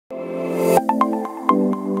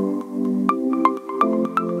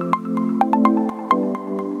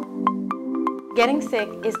Getting sick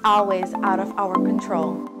is always out of our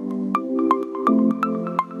control.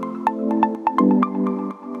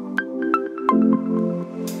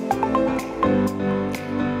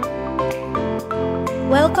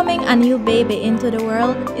 Welcoming a new baby into the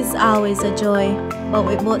world is always a joy, but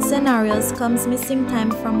with both scenarios comes missing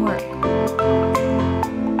time from work.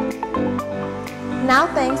 Now,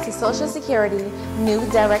 thanks to Social Security new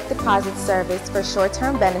direct deposit service for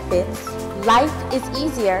short-term benefits, life is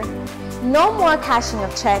easier. No more cashing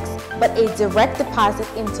of checks, but a direct deposit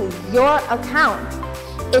into your account.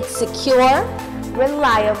 It's secure,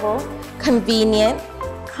 reliable, convenient,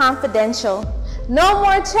 confidential. No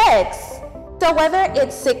more checks. So whether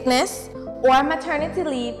it's sickness or maternity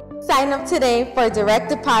leave, sign up today for direct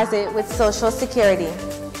deposit with Social Security.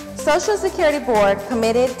 Social Security Board,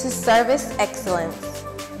 committed to service excellence.